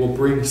ultimately will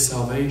bring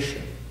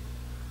salvation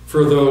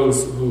for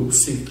those who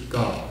seek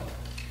God,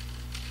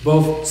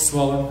 both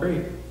small and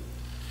great.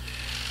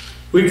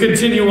 We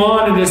continue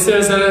on, and it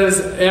says,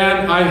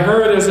 and I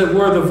heard, as it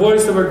were, the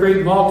voice of a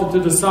great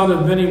multitude, the sound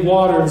of many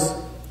waters.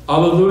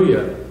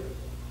 Alleluia.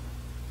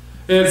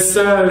 It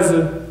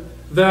says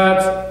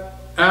that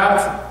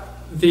at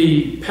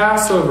the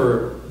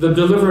Passover, the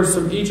deliverance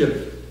from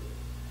Egypt,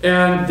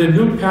 and the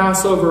new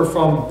Passover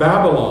from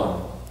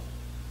Babylon,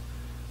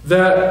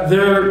 that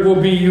there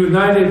will be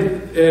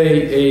united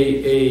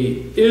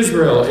a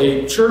Israel,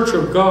 a church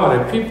of God,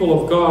 a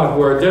people of God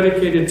who are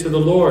dedicated to the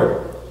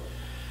Lord.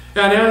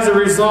 And as a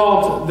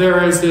result,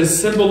 there is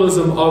this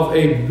symbolism of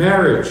a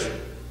marriage,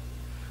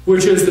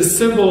 which is the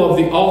symbol of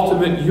the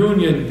ultimate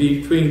union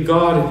between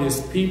God and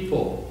his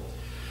people.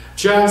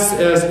 Just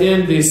as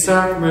in the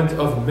sacrament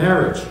of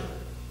marriage,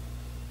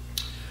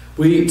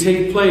 we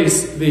take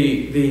place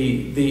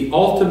the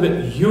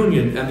ultimate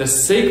union and the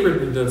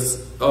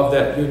sacredness of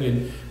that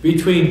union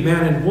between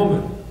man and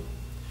woman.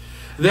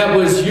 That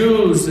was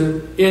used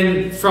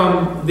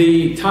from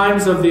the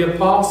times of the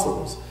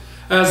apostles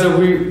as a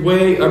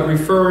way of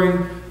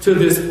referring to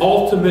this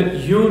ultimate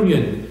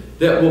union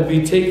that will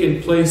be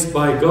taken place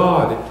by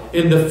God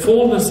in the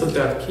fullness of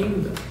that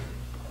kingdom.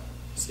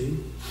 See?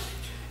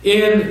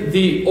 In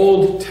the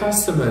Old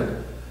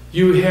Testament,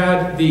 you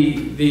had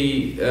the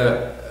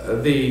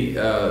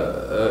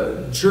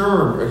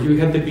germ, or you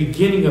had the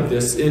beginning of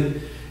this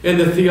in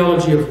the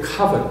theology of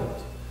covenant.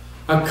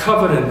 A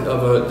covenant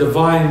of a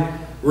divine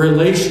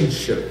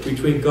relationship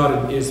between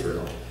God and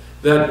Israel.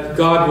 That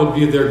God will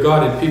be their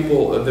God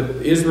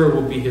and Israel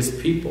will be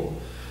his people.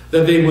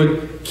 That they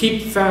would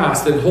keep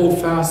fast and hold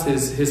fast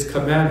his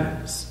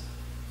commandments.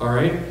 All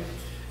right?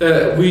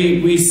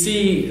 We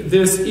see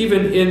this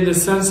even in the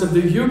sense of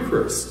the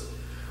Eucharist,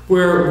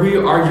 where we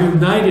are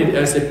united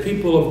as a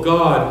people of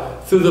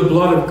God through the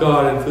blood of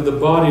God and through the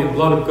body and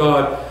blood of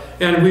God,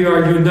 and we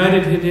are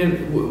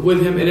united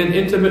with him in an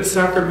intimate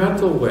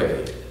sacramental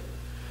way.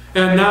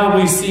 And now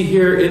we see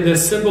here in the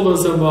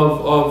symbolism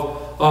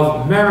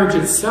of marriage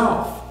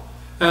itself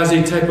as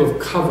a type of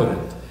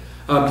covenant,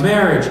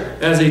 marriage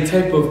as a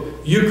type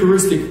of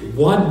Eucharistic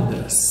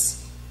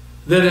oneness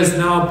that is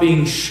now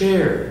being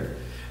shared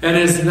and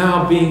is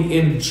now being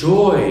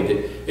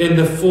enjoyed in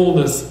the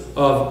fullness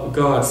of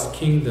God's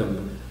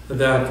kingdom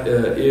that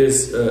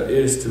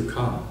is to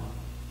come.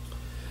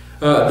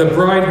 The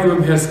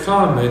bridegroom has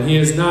come, and he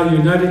is now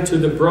united to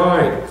the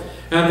bride,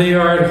 and they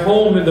are at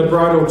home in the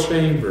bridal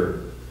chamber.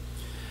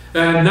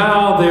 And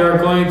now they are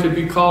going to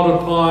be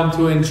called upon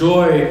to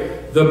enjoy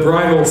the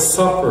bridal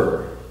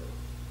supper.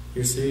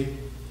 You see?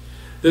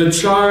 The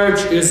church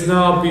is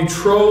now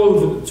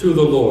betrothed to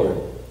the Lord.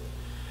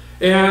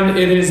 And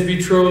it is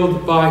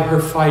betrothed by her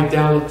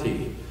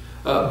fidelity,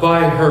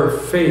 by her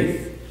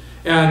faith,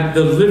 and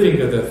the living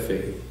of the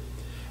faith.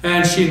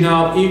 And she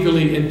now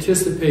eagerly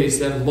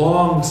anticipates and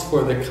longs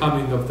for the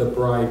coming of the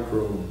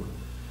bridegroom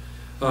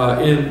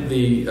in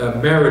the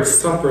marriage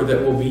supper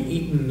that will be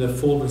eaten in the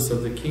fullness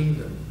of the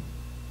kingdom.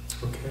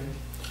 Okay.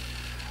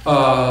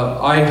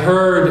 I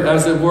heard,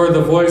 as it were,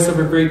 the voice of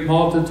a great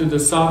multitude, the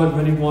sound of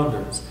many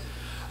wonders.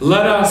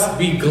 Let us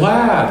be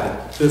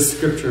glad, the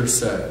scripture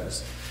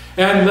says,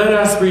 and let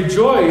us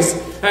rejoice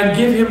and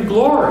give him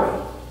glory.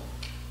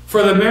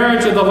 For the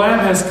marriage of the Lamb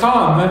has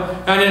come,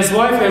 and his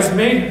wife has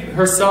made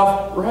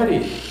herself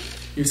ready.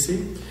 You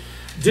see?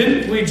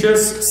 Didn't we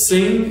just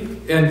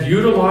sing and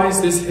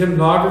utilize this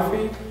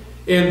hymnography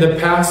in the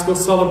Paschal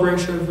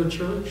celebration of the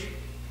church?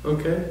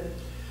 Okay?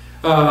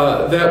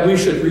 That we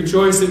should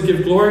rejoice and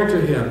give glory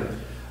to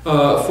him,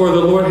 for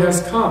the Lord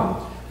has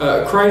come.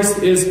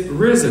 Christ is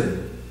risen.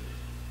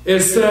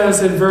 It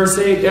says in verse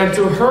 8, and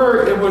to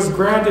her it was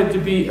granted to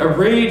be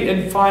arrayed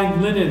in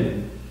fine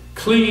linen,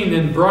 clean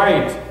and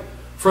bright.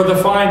 For the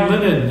fine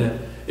linen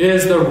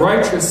is the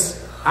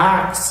righteous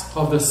acts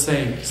of the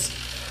saints.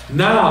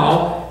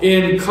 Now,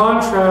 in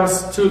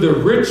contrast to the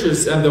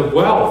riches and the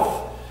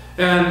wealth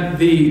and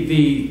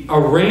the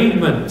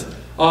arraignment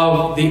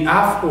of the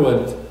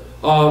affluent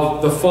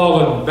of the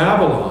fallen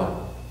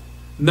Babylon,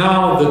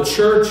 now the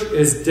church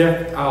is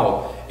decked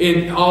out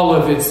in all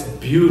of its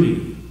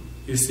beauty.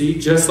 You see,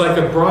 just like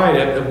a bride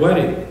at the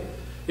wedding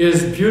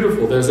is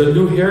beautiful. There's a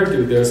new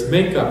hairdo, there's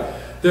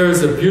makeup,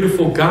 there's a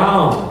beautiful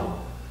gown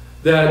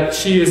that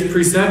she is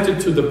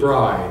presented to the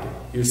bride.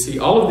 You see,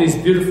 all of these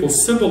beautiful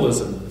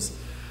symbolisms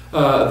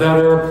that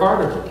are a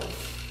part of it.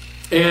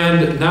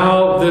 And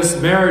now this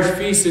marriage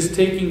feast is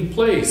taking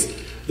place.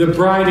 The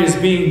bride is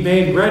being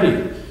made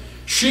ready.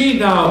 She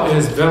now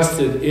is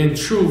vested in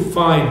true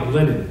fine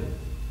linen.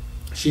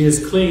 She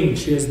is clean,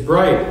 she is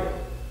bright.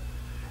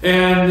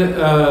 And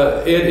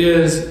it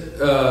is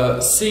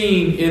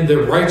seen in the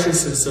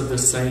righteousness of the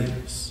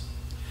saints.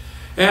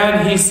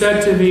 And he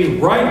said to me,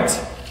 write.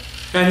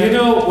 And you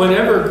know,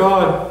 whenever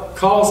God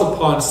calls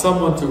upon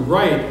someone to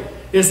write,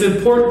 it's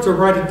important to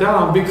write it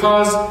down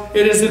because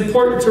it is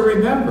important to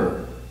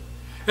remember.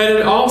 And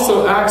it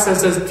also acts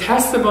as a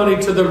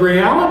testimony to the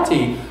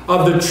reality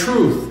of the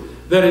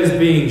truth that is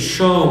being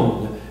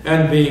shown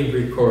and being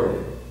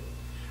recorded.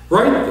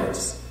 Write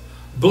this.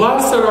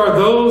 Blessed are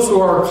those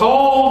who are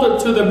called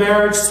to the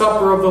marriage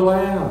supper of the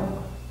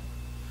Lamb.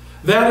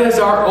 That is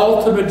our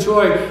ultimate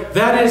joy.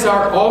 That is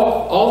our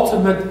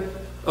ultimate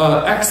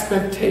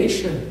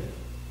expectation.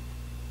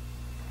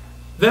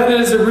 That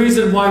is the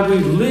reason why we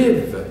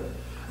live.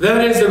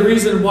 That is the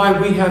reason why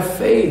we have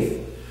faith.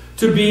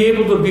 To be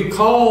able to be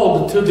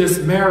called to this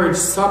marriage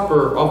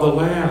supper of the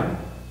Lamb.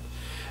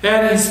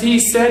 And as he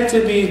said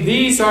to me,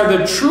 these are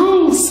the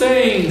true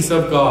sayings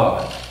of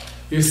God.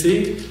 You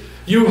see?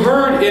 You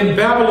heard in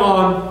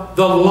Babylon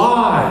the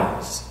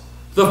lies,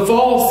 the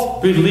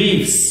false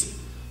beliefs,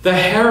 the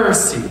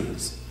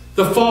heresies,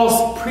 the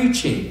false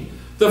preaching,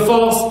 the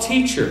false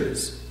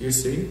teachers. You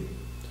see?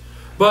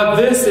 But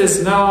this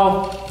is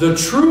now the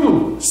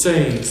true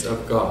sayings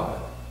of God.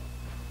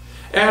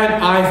 And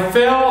I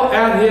fell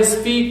at his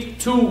feet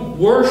to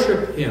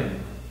worship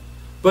him.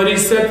 But he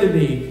said to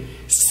me,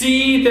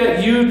 see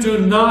that you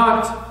do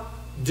not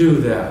do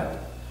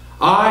that.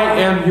 I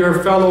am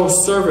your fellow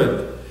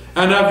servant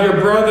and of your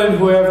brethren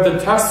who have the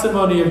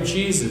testimony of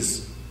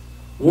Jesus.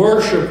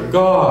 Worship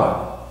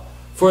God,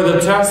 for the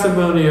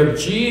testimony of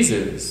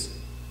Jesus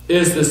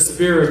is the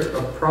spirit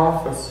of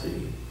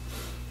prophecy.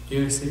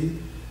 You see?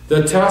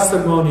 The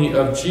testimony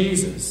of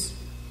Jesus.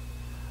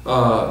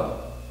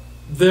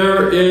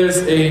 There is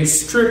a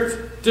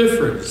strict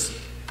difference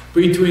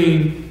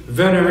between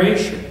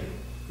veneration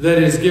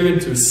that is given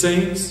to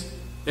saints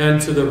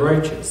and to the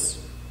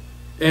righteous,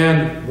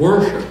 and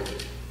worship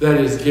that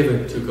is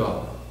given to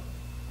God.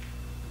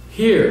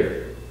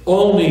 Here,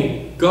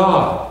 only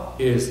God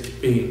is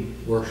being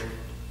worshipped.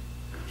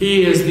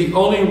 He is the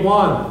only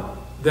one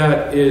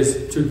that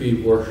is to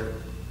be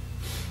worshipped.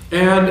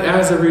 And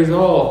as a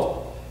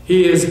result,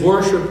 he is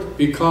worshipped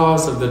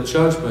because of the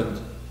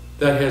judgment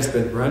that has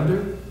been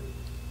rendered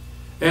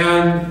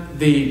and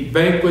the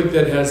banquet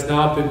that has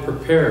now been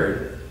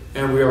prepared,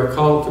 and we are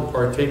called to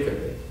partake of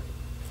it.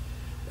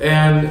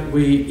 And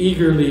we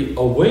eagerly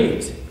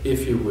await,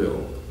 if you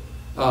will,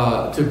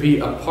 to be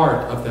a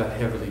part of that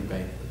heavenly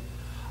banquet.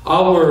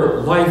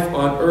 Our life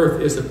on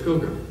earth is a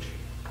pilgrimage,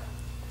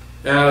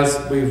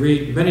 as we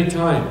read many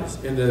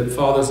times in the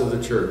Fathers of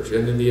the Church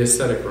and in the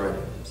ascetic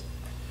writings.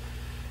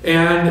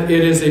 And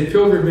it is a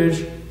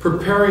pilgrimage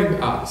preparing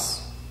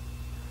us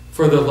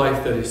for the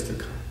life that is to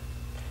come,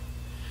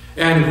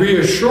 and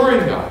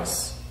reassuring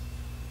us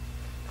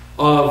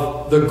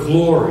of the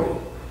glory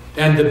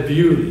and the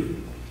beauty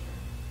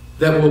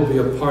that will be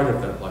a part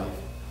of that life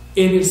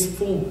in its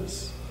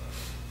fullness.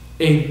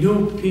 A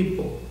new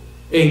people,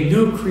 a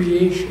new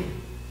creation,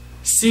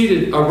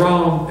 seated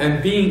around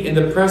and being in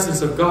the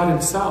presence of God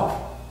himself.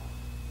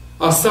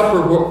 A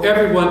supper where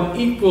everyone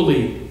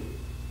equally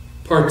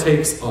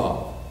partakes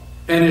of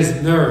and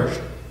is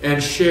nourished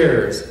and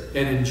shares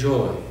and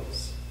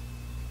enjoys.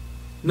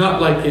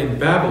 Not like in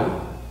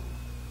Babylon,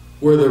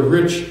 where the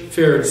rich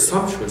fared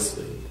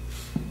sumptuously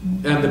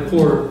and the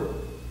poor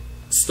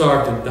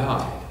starved and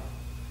died.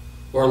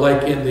 Or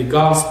like in the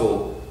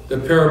Gospel, the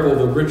parable of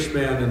the rich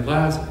man and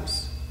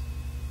Lazarus.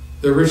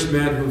 The rich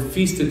man who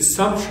feasted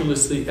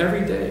sumptuously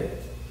every day,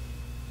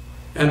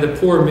 and the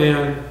poor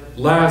man,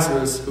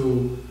 Lazarus,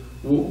 who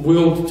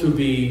willed to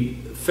be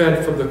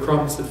fed from the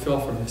crumbs that fell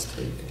from his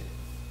table.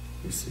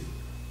 You see.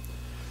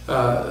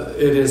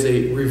 It is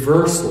a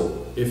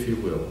reversal, if you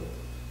will,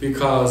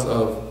 because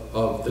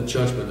of the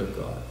judgment of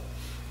God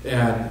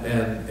and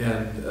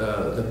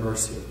the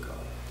mercy of God.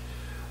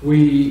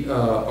 We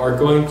are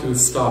going to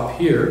stop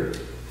here,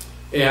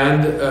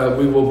 and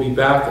we will be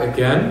back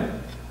again,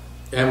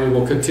 and we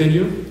will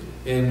continue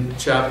in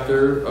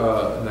chapter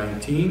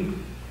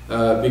 19,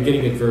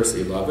 beginning at verse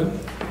 11.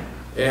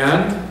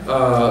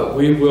 And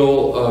we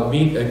will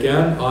meet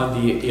again on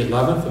the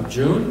 11th of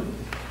June,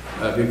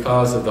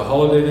 because of the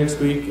holiday next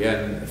week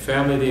and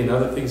Family Day and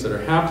other things that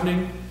are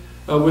happening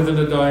within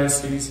the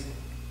diocese.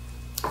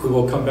 We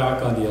will come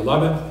back on the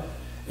 11th,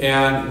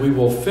 and we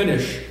will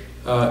finish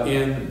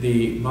in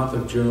the month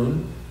of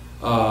June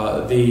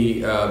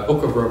the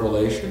book of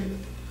Revelation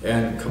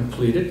and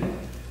complete it.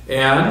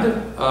 And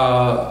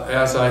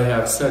as I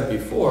have said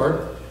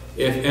before,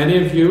 if any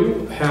of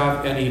you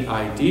have any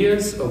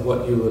ideas of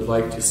what you would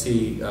like to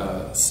see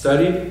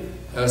studied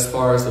as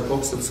far as the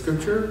books of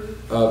Scripture,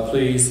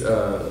 please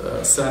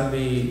send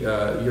me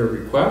your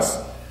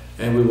requests,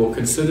 and we will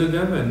consider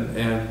them,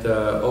 and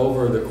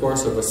over the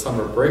course of a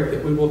summer break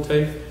that we will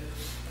take,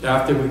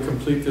 after we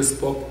complete this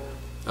book,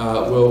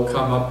 we'll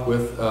come up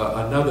with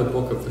another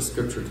book of the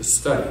Scripture to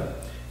study,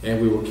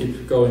 and we will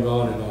keep going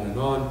on and on and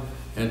on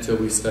until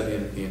we study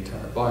the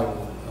entire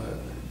Bible,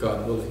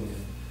 God willing,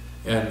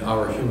 and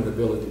our human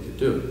ability to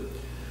do.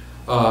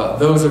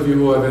 Those of you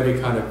who have any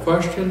kind of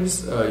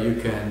questions, you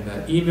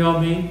can email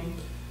me,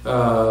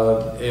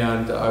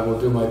 and I will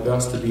do my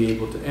best to be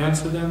able to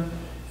answer them.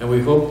 And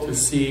we hope to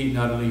see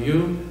not only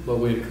you, but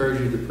we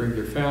encourage you to bring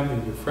your family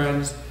and your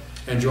friends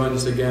and join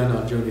us again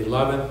on June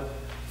 11th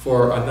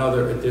for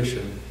another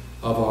edition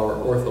of our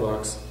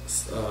Orthodox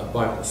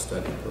Bible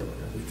study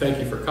program. We thank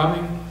you for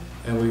coming,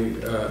 and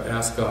we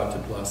ask God to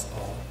bless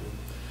all of you.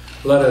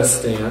 Let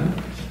us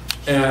stand,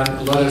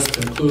 and let us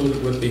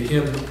conclude with the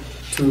hymn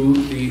to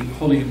the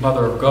Holy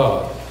Mother of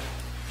God,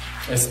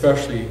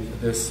 especially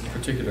this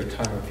particular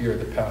time of year,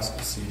 the Paschal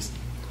season.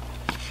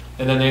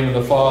 In the name of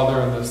the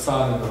Father, and the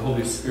Son, and the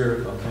Holy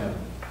Spirit, amen.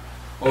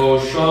 O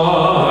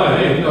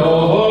shine,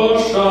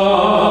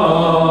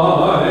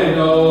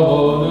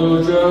 O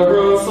New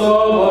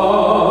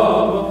Jerusalem,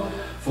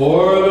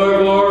 for the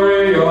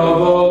glory of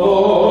the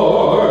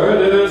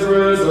Lord is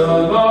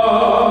risen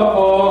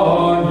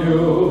upon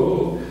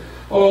you.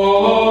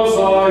 O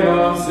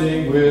Zion,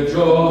 sing with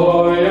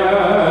joy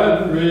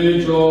and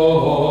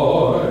rejoice,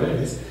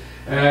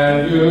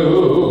 and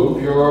you,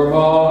 pure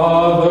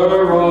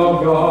Mother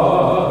of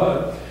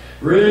God,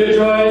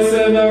 rejoice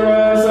in the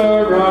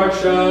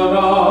resurrection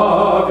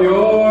of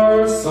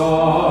your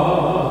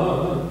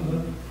Son.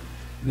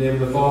 In the name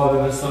of the Father,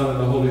 and the Son, and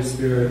the Holy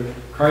Spirit.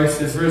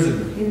 Christ is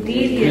risen.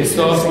 Indeed,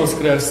 Christos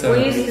voskreσε.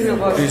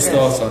 Christos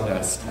Christos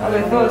anest.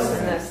 Alethos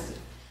anest.